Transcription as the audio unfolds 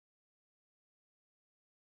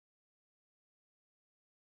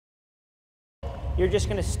you're just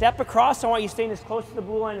going to step across. I want you staying as close to the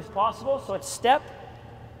blue line as possible. So it's step,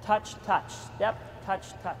 touch, touch, step, touch,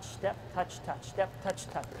 touch, step, touch, touch, step, touch,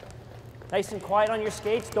 touch. Nice and quiet on your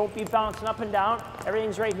skates. Don't be bouncing up and down.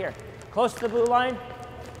 Everything's right here. Close to the blue line.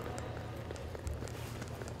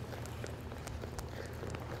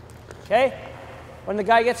 Okay? When the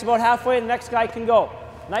guy gets about halfway, the next guy can go.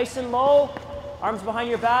 Nice and low, arms behind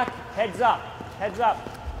your back, heads up, heads up.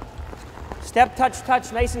 Step, touch,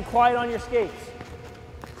 touch, nice and quiet on your skates.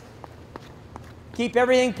 Keep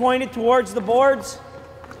everything pointed towards the boards.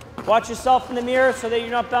 Watch yourself in the mirror so that you're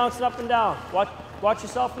not bouncing up and down. Watch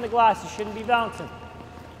yourself in the glass, you shouldn't be bouncing.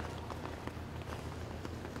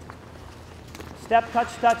 Step,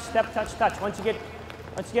 touch, touch, step, touch, touch. Once you get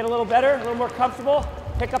a little better, a little more comfortable,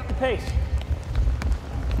 pick up the pace.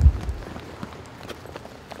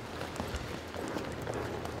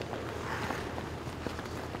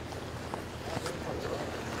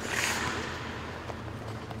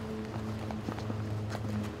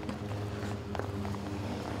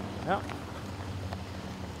 Yeah.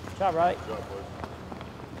 Good job, Riley. Good job, boys.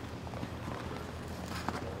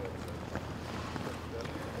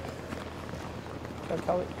 Good,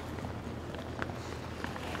 Kelly.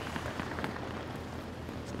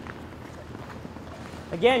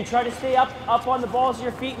 Again, try to stay up on the balls of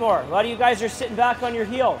your feet more. A lot of you guys are sitting back on your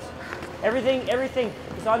heels. Everything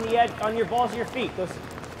is on the edge, on your balls of your feet. Those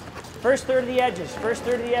first third of the edges, first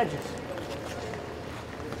third of the edges.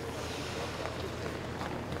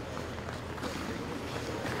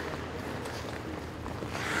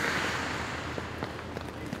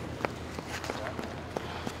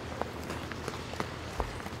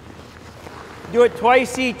 Do it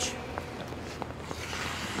twice each.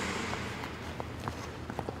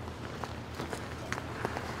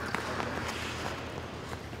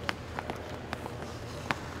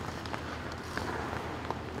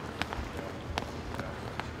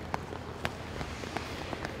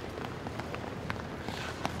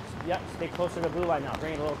 Yep, stay closer to the blue line now.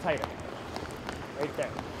 Bring it a little tighter. Right there.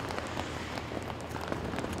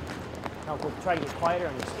 Now we'll try to get quieter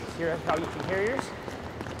on your skates. Hear how you can hear yours?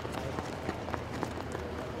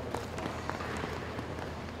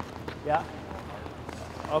 Yeah.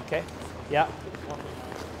 Okay. Yeah.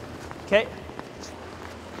 Okay.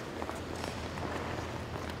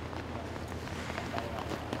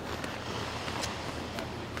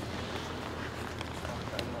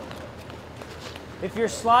 If you're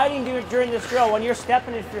sliding during this drill, when you're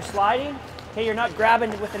stepping, if you're sliding, okay, you're not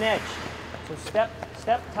grabbing it with an edge. So step,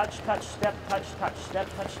 step, touch, touch, step, touch, touch, step,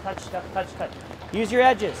 touch, touch, step, touch, touch. Use your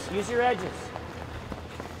edges. Use your edges.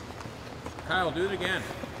 Kyle, do it again.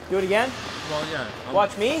 Do it again? Well, yeah.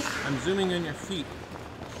 Watch me? I'm zooming in your feet.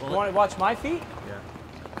 You want to watch my feet? Yeah.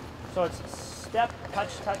 So it's step,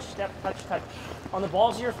 touch, touch, step, touch, touch. On the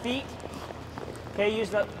balls of your feet, okay, use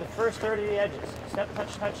the first third of the edges. Step,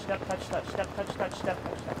 touch, touch, step, touch, touch, step, touch, touch, step,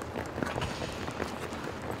 touch, touch.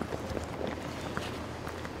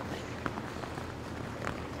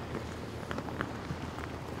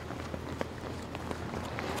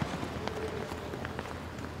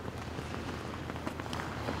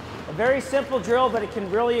 A very simple drill, but it can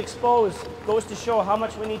really goes to show how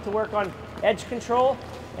much we need to work on edge control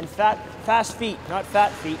and fast feet, not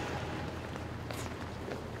fat feet.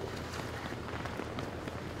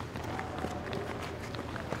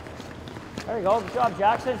 There you go. Good job,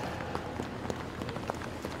 Jackson.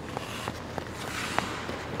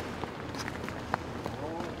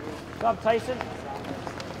 Good job, Tyson.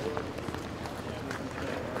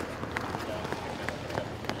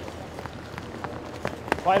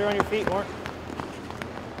 Quieter on your feet, more.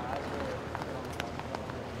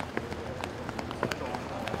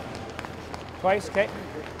 Twice, okay.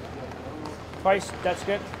 Twice, that's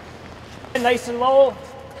good. Nice and low.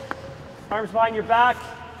 Arms behind your back.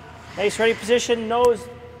 Nice ready position, nose,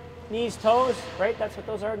 knees, toes, right? That's what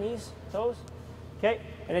those are, knees, toes. Okay,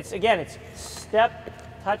 and it's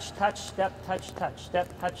step, touch, touch, step, touch, touch,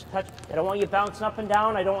 step, touch, touch. I don't want you bouncing up and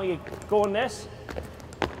down. I don't want you going this.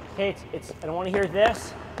 Okay, I don't want to hear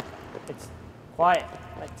this. It's quiet.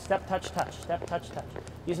 Like step, touch, touch, step, touch, touch.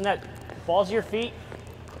 Using that balls of your feet,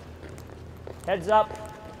 heads up.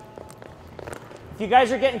 If you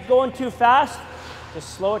guys are going too fast,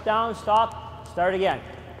 just slow it down, stop, start again.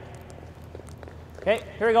 Okay,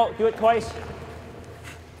 here we go. Do it twice.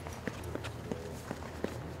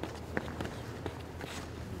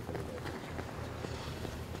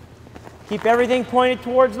 Keep everything pointed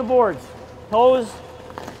towards the boards. Toes,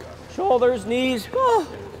 shoulders, knees. Oh.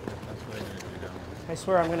 I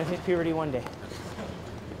swear I'm going to hit puberty one day.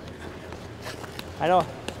 I know.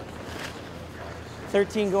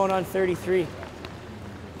 13 going on 33.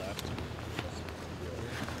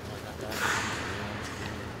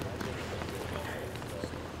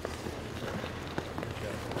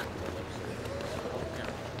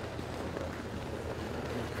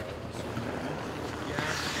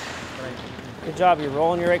 Good job. You're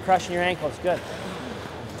rolling your right, crushing your ankles. Good.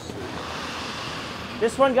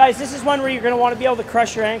 This one, guys, this is one where you're going to want to be able to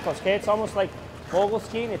crush your ankles, okay? It's almost like Vogel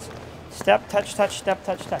skiing. It's step, touch, touch, step,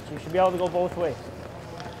 touch, touch. You should be able to go both ways.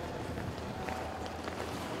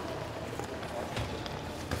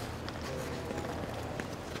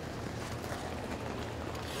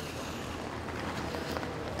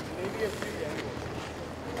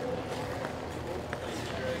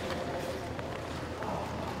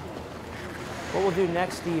 What we'll do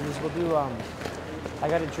next, Steve, is we'll do, I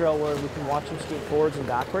got a drill where we can watch them skate forwards and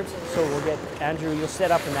backwards. So we'll get, Andrew, you'll set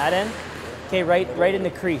up in that end. Okay, right in the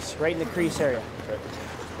crease area.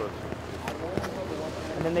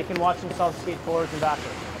 And then they can watch themselves skate forwards and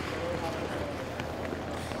backwards.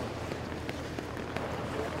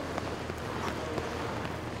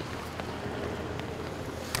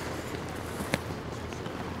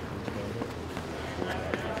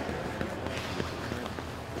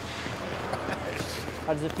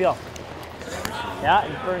 How does it feel? Yeah,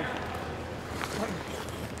 it's burning.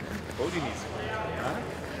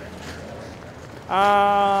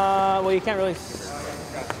 Well, you can't really.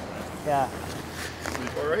 Yeah.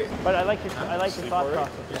 All right. But I like your thought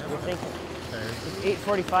process. You're thinking. It's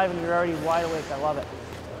 8:45 and you're already wide awake. I love it.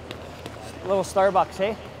 A little Starbucks,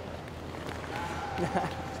 eh?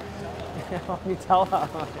 Let me tell her.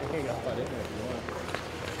 There you go.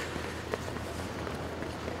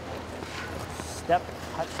 Step,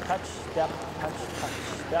 touch, touch, step, touch, touch,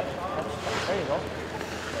 step, touch, touch. There you go.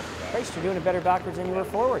 Christ, you're doing it better backwards than you were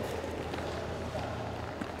forward.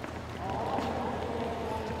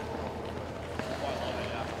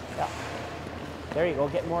 Yeah. There you go.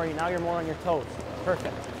 Get more. Now you're more on your toes.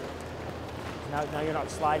 Perfect. Now you're not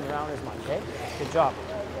sliding around as much, okay? Good job.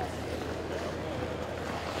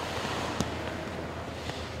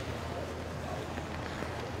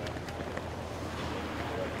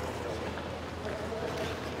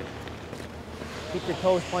 Keep your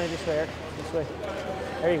toes pointed this way, Eric. This way.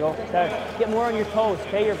 There you go. Get more on your toes.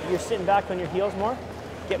 Okay, you're sitting back on your heels more.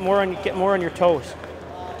 Get more on your toes.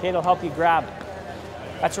 Okay, it'll help you grab.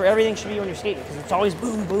 That's where everything should be when you're skating, because it's always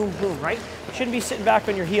boom, boom, boom, right? You shouldn't be sitting back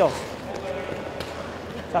on your heels.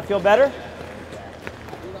 Does that feel better?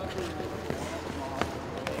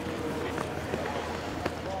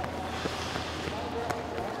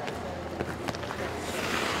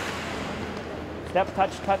 Step,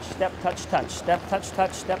 touch, touch, step, touch, touch. Step, touch,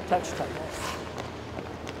 touch, step, touch, touch.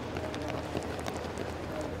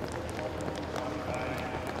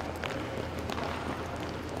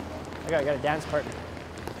 I got a dance partner.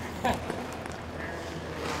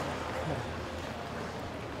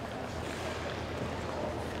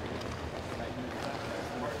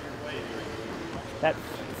 That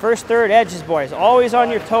first third edges, boys. Always on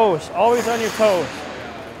your toes. Always on your toes.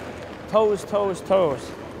 Toes, toes,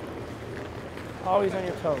 toes. Always on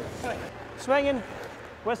your toes. Swinging.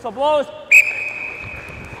 Whistle blows.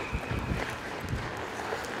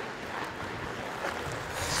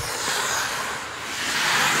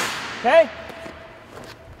 Okay?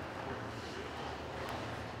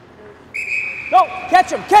 Go!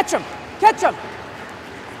 Catch him! Catch him! Catch him!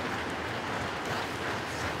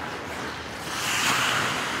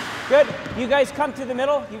 Good. You guys come to the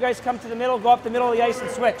middle. You guys come to the middle. Go up the middle of the ice and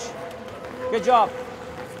switch. Good job.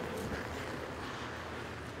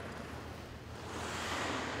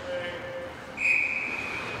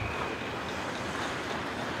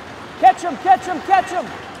 Catch him! Catch him! Catch him!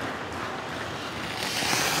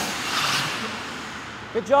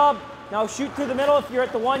 Good job. Now shoot through the middle. If you're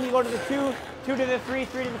at the 1, you go to the 2, 2 to the 3,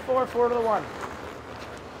 3 to the 4, 4 to the 1.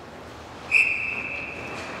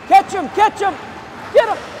 Catch him! Catch him! Get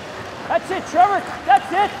him! That's it, Trevor.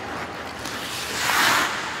 That's it.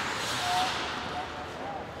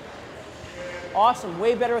 Awesome.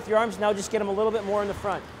 Way better with your arms. Now just get them a little bit more in the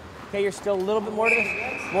front. Okay, you're still a little bit more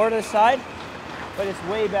to the side, but it's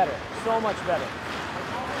way better. So much better.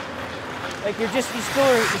 Like you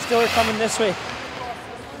still are coming this way.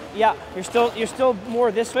 Yeah, you're still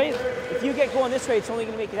more this way. If you get going this way, it's only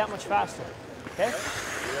going to make you that much faster. Okay?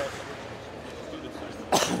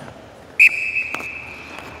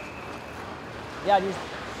 Yeah,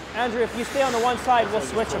 Andrew, if you stay on the one side, we'll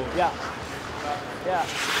switch them. Yeah. Yeah.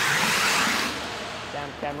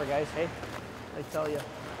 Damn camera guys, hey? I tell you.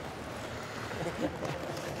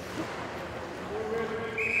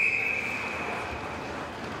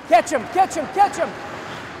 Catch him, catch him, catch him!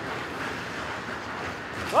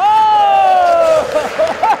 Whoa!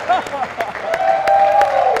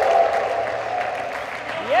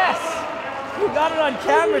 Yes! You got it on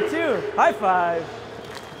camera too. High five.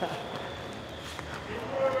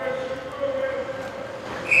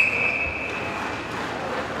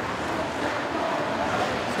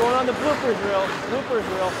 on the bloopers reel. Bloopers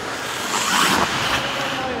reel.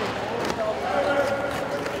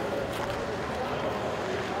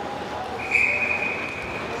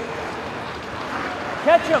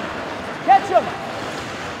 Catch him! Catch him!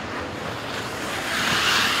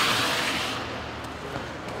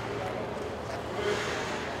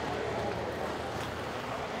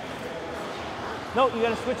 No, you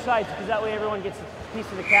gotta switch sides because that way everyone gets a piece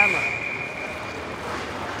of the camera.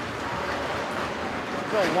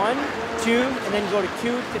 So 1, 2, and then go to 2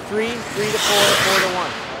 to 3, 3 to 4, 4 to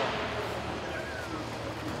 1.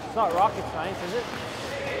 It's not rocket science, is it?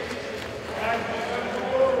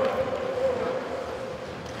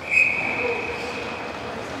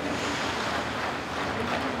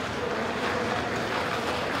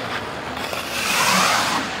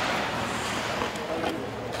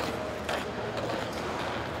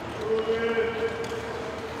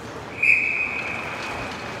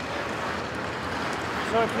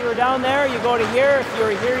 So if you were down there, you go to here. If you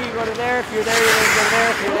were here, you go to there. If you're there, you go to there.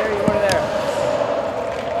 If you're there, you go to there.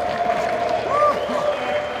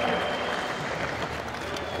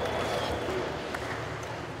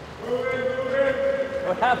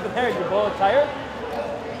 What happened there? Did you blow a tire?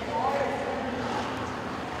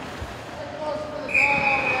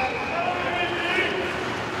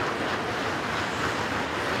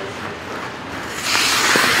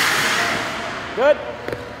 Good.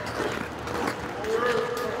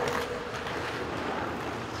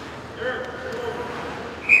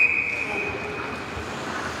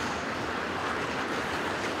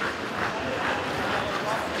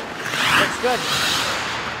 Good.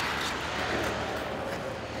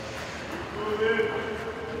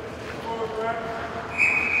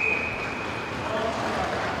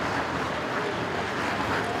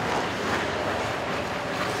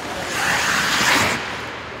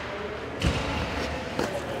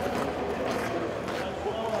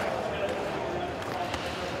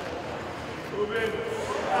 Move in.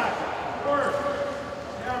 Back. Forward.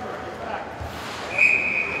 Camera. Back.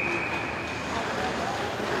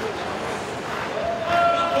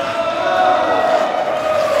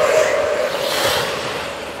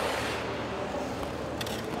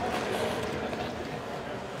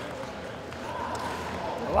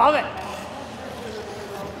 Love it.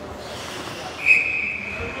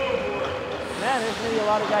 Man, there's going to be a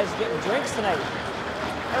lot of guys getting drinks tonight.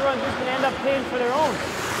 Everyone's just going to end up paying for their own.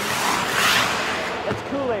 That's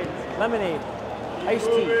Kool-Aid, lemonade, iced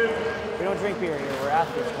tea. We don't drink beer here. We're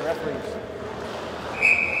athletes. We're referees.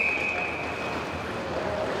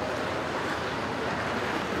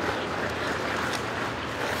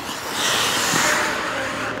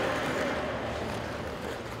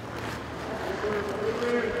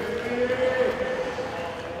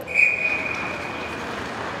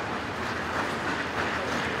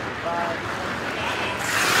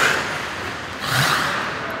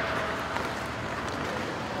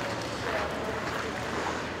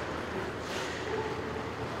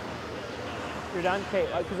 You're done? Okay,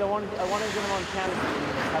 because I wanted to get them on camera.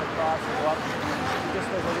 Cut across and go up. Just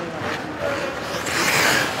as everything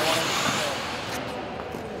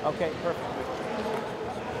on Okay, perfect.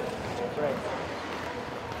 Great.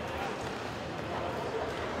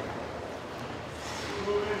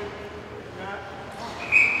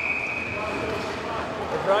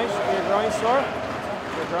 Your groin sore?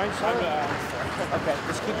 Your groin sore? Okay,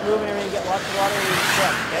 just keep moving everything, get lots of water in your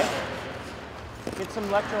sweat, okay? Get some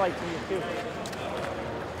electrolytes in you too.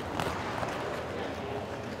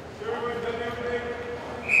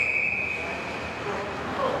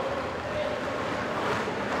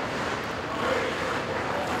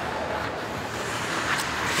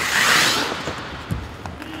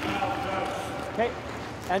 Okay,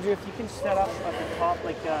 Andrew, if you can set up at the top,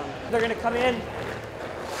 like they're gonna come in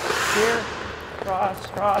here, cross,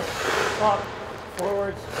 cross, up,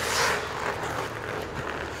 forwards,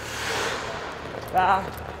 back,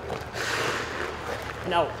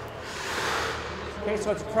 and out. Okay,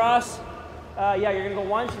 so it's cross. Yeah, you're gonna go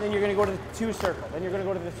once, and then you're gonna go to the 2 circle. Then you're gonna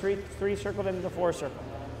go to the 3 circle, then the 4 circle.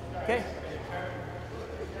 Okay.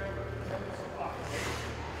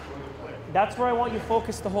 That's where I want you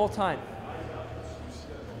focused the whole time.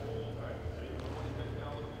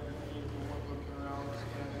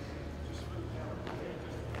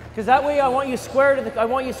 Because that way I want you square to the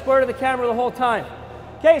camera the whole time.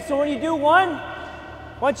 Okay, so when you do 1,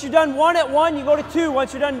 once you're done 1 at 1, you go to 2.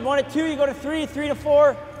 Once you're done 1 at 2, you go to 3, 3 to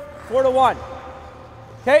 4, 4 to 1.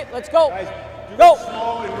 Okay, let's go. Guys, go.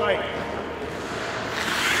 Slow and right.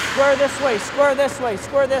 Square this way, square this way,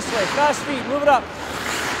 square this way. Fast feet, move it up.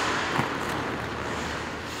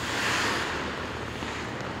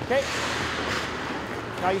 Okay.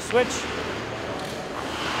 Now you switch.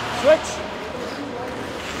 Switch.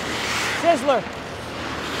 Sizzler.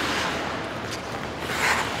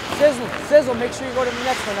 Sizzle, sizzle. Make sure you go to the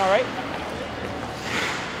next one, all right?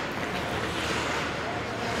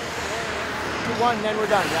 2, 1, then we're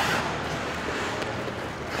done, yeah.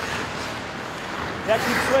 Yeah,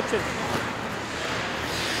 keep switching.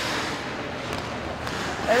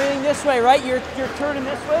 Everything this way, right? You're turning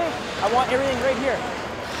this way. I want everything right here.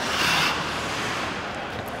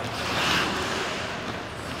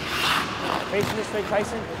 Facing this way,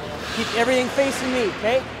 Tyson. Keep everything facing me,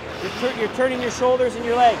 okay? You're turning your shoulders and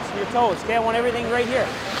your legs and your toes, okay? I want everything right here.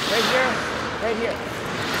 Right here, right here.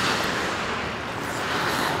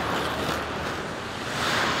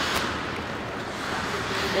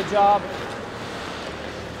 Good job.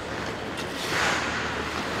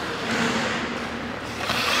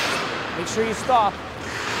 Make sure you stop.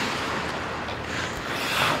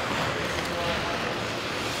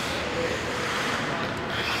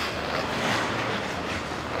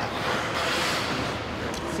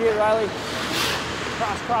 See it, Riley?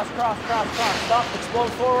 Cross, cross, cross, cross, cross. Stop,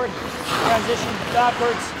 explode forward. Transition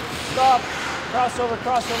backwards. Stop. Crossover,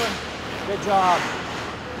 crossover. Good job.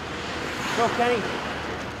 Go, Kenny.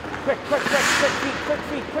 Quick, quick, quick, quick feet, quick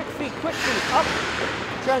feet, quick feet, quick feet. Up.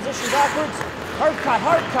 Transition backwards. Hard cut,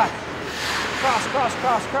 hard cut. Cross, cross,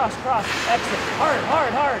 cross, cross, cross. Exit. Hard,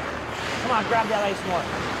 hard, hard. Come on, grab that ice more.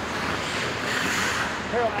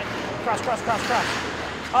 Here, cross, cross, cross, cross.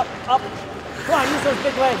 Up, up. Come on, use those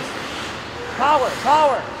big legs. Power,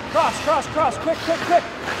 power. Cross, cross, cross. Quick, quick, quick.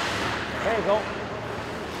 There you go.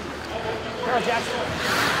 Carol Jackson.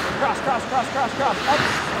 Cross, cross, cross, cross, cross. Up.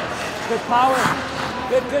 Good power.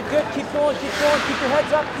 Good, good, good. Keep going, keep going. Keep your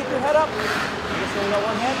heads up. Keep your head up. Just only got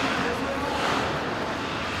one head.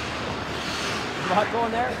 Not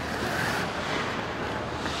going there.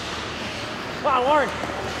 Come on, Warren.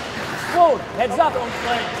 Explode. Heads up.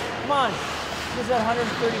 Come on. He's at 130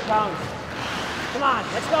 pounds. Come on,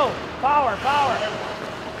 let's go. Power, power.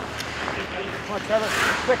 Come on, Trevor.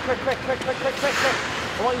 Quick, quick, quick, quick, quick, quick, quick, quick.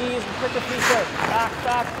 I want you to use the quicker feet there. Back,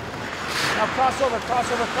 back. Now crossover,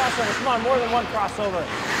 crossover, crossover. Come on, more than one crossover.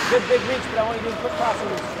 Good big reach, but I want you to do quick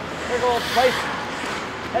crossovers. Here we go, place.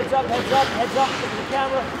 Heads up, heads up, heads up. Look at the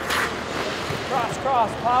camera. Cross,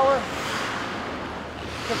 cross, power.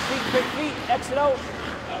 Quick feet, exit out.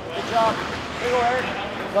 Good job. Here we go, Eric.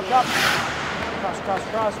 Look up. Cross, cross,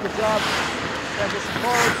 cross. Good job. Transition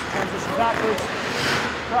forwards, transition backwards.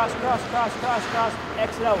 Cross, cross, cross, cross, cross.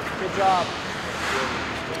 Exit out. Good job.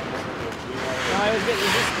 Now I always get you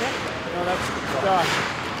this Nick. No, that's Josh.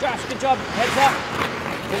 Josh, good job. Heads up.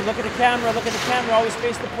 Good, look at the camera. Look at the camera. Always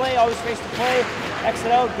face the play. Always face the play.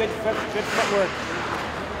 Exit out. Good footwork.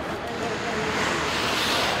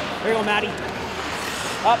 Here you go, Maddie.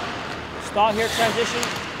 Up. Stall here. Transition.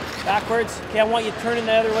 Backwards. Okay, I want you turning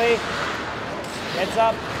the other way. Heads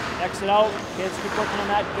up. Exit out. Okay, let's keep working on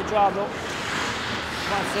that. Good job, though.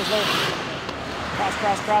 Come on, Sizzler. Cross,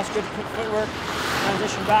 cross, cross. Good footwork.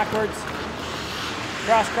 Transition backwards.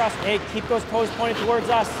 Cross, cross. Hey, keep those toes pointed towards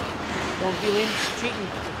us. Don't be leaning, cheating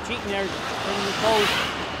there. Turning your toes.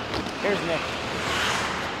 Here's Nick.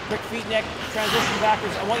 Quick feet, Nick. Transition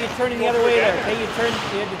backwards. I want you turning the other way there. Okay, you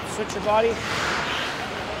had to switch your body.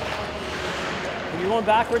 When you're going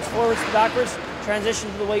backwards, forwards, backwards,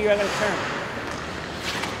 transition to the way you're going to turn.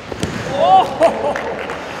 Oh!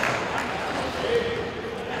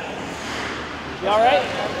 You all right?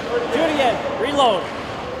 Do it again. Reload.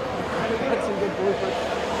 That's some good bloopers.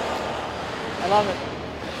 I love it.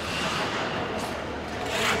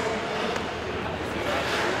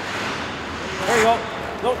 There you go.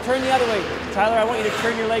 Don't turn the other way. Tyler, I want you to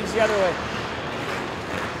turn your legs the other way.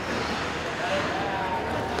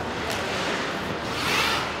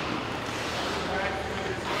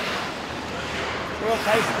 Real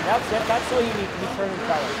Tyson. That's it. That's the way you need to be turning,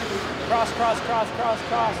 Tyler. Cross, cross, cross, cross,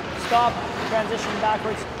 cross. Stop. Transition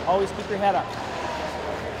backwards. Always keep your head up.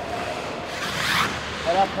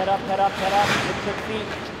 Head up, head up, head up, head up. Good quick feet.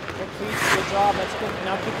 Quick feet. Good job. That's good.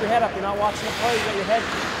 Now keep your head up. You're not watching the play. You got your head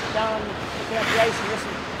down, looking at the ice.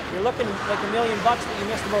 You're looking like $1 million, but you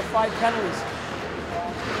missed about 5 penalties.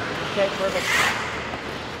 Okay, perfect.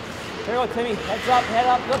 Here we go, Timmy. Heads up,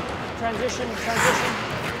 head up. Look. Transition, transition.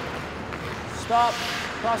 Stop.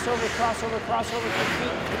 Crossover, crossover, crossover. Quick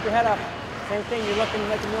feet. Keep your head up. Same thing. You're looking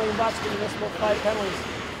like $1 million, but you missed about 5 penalties.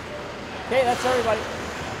 Okay, that's everybody.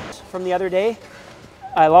 From the other day.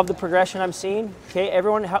 I love the progression I'm seeing. Okay,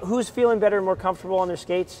 everyone, who's feeling better and more comfortable on their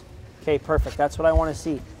skates? Okay, perfect. That's what I want to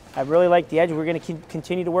see. I really like the edge. We're going to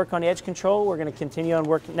continue to work on edge control. We're going to continue on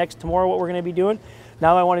work tomorrow what we're going to be doing.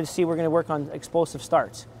 Now I wanted to see we're going to work on explosive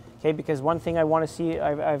starts. Okay, because one thing I want to see,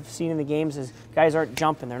 I've seen in the games is guys aren't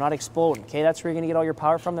jumping, they're not exploding. Okay, that's where you're going to get all your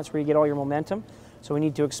power from, that's where you get all your momentum. So we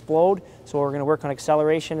need to explode. So we're going to work on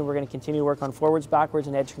acceleration, and we're going to continue to work on forwards, backwards,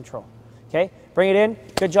 and edge control. Okay, bring it in.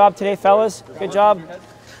 Good job today, fellas. Good job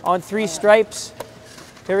on 3 stripes.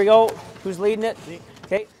 Here we go. Who's leading it?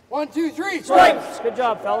 Okay. 1, 2, 3, Stripes. Good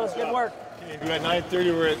job, fellas. Good work. Okay, we're at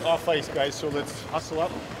 9:30. We're at off ice, guys. So let's hustle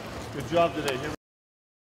up. Good job today. Here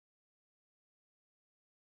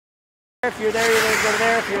If you're there, you go to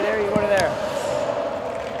there. If you're there, you go to there.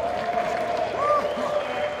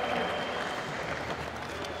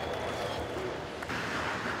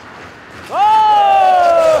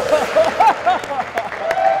 Oh!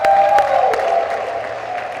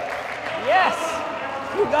 Yes!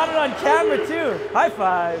 You got it on camera too. High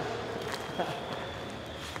five.